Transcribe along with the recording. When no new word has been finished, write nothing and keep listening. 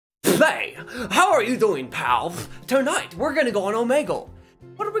Hey, how are you doing, pals? Tonight, we're gonna go on Omegle.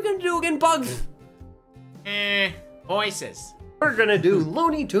 What are we gonna do again, Bugs? Voices. We're gonna do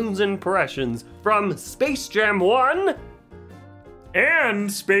Looney Tunes impressions from Space Jam 1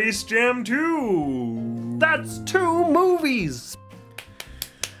 and Space Jam 2. That's 2 movies.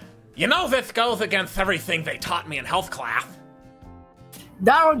 You know this goes against everything they taught me in health class.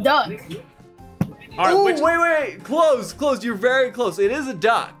 Donald Duck. Right, ooh, wait, close, you're very close. It is a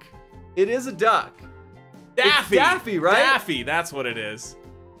duck. It is a duck. Daffy. It's Daffy, right? Daffy, that's what it is.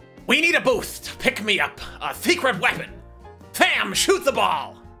 We need a boost. Pick me up. A secret weapon. Sam, shoot the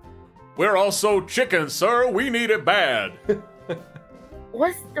ball. We're also chickens, sir. We need it bad.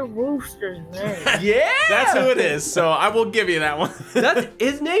 What's the rooster's name? Yeah! That's who it is, so I will give you that one. That's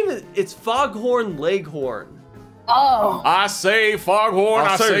his name it's Foghorn Leghorn. Oh. I say, Foghorn,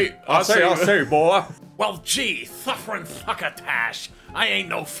 I say, boy. Well, gee, suffering succotash. I ain't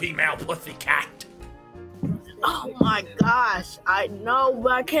no female pussycat. Oh my gosh, I know,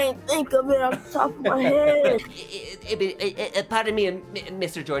 but I can't think of it off the top of my head. Pardon me,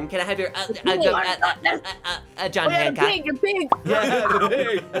 Mr. Jordan. Can I have your John Hancock? You're big. Yeah,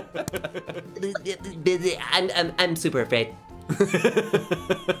 the pig. I'm super afraid.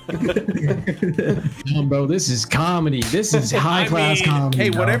 Bro, this is comedy. This is high class comedy. Hey,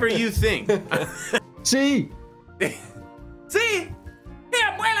 bro. whatever you think. See? See?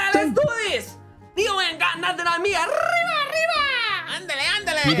 Yeah, abuela, let's do this. Tío ain't got nothing on me. Arriba, arriba. Ándale,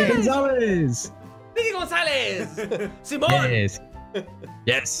 ándale. Speedy Gonzalez. Speedy Gonzalez. Simon. Yes.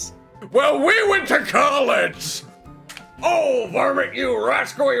 Yes. Well, we went to college. Oh, varmint, you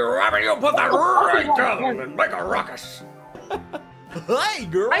rascally rabbit, you put that right down and make a ruckus. Hey,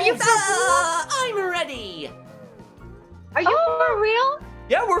 girl. Are you I'm ready. Are you for real?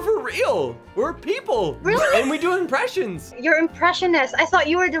 Yeah, we're for real. We're people. Really? And we do impressions. You're impressionist. I thought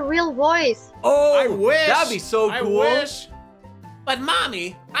you were the real voice. Oh, I wish. That'd be so cool. I wish. But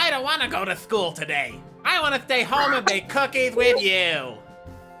Mommy, I don't want to go to school today. I want to stay home and bake cookies with you.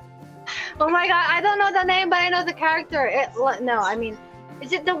 Oh my god, I don't know the name, but I know the character. No, I mean,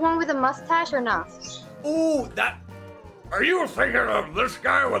 is it the one with the mustache or not? Ooh, that. Are you thinking of this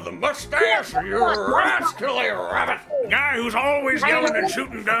guy with the mustache, or you rascally rabbit? Guy who's always yelling and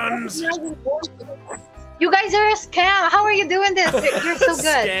shooting guns? You guys are a scam. How are you doing this? You're so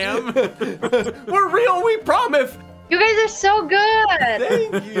good. Scam. We're real, we promise. You guys are so good.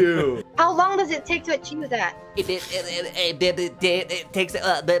 Thank you. How long does it take to achieve that? It takes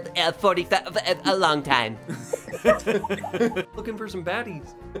 45 a long time. Looking for some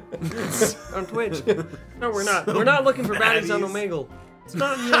baddies on Twitch. No, we're not. We're not looking for baddies on Omegle. It's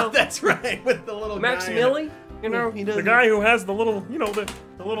not, you know. That's right, with the little Max guy. Millie, you know, he does. The guy who has the little, you know, the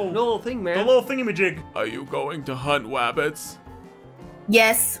little thing, man. The little thingamajig. Are you going to hunt wabbits?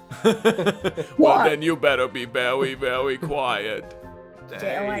 Yes. Well, then you better be very, very quiet.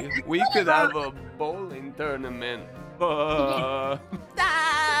 Hey, we could have a bowling tournament. That's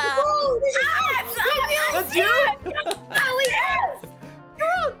you? Oh, yes.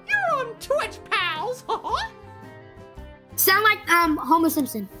 You're on Twitch, pals. Sound like Homer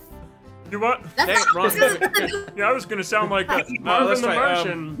Simpson. You what? That's Hey, not wrong. good. Yeah, I was gonna sound like that's Marvin the right,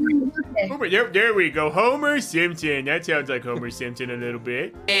 Martian. Homer, there we go. Homer Simpson. That sounds like Homer Simpson a little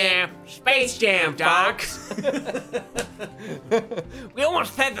bit. Space Jam, Doc. We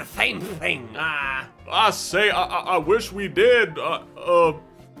almost said the same thing. I say, I wish we did.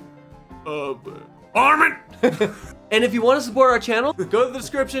 Armin! And if you want to support our channel, go to the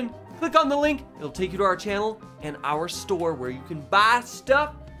description, click on the link. It'll take you to our channel and our store where you can buy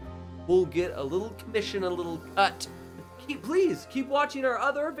stuff. We'll get a little commission, a little cut. Please keep watching our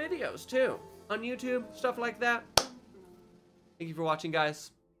other videos too on YouTube, stuff like that. Thank you for watching,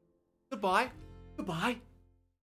 guys. Goodbye. Goodbye.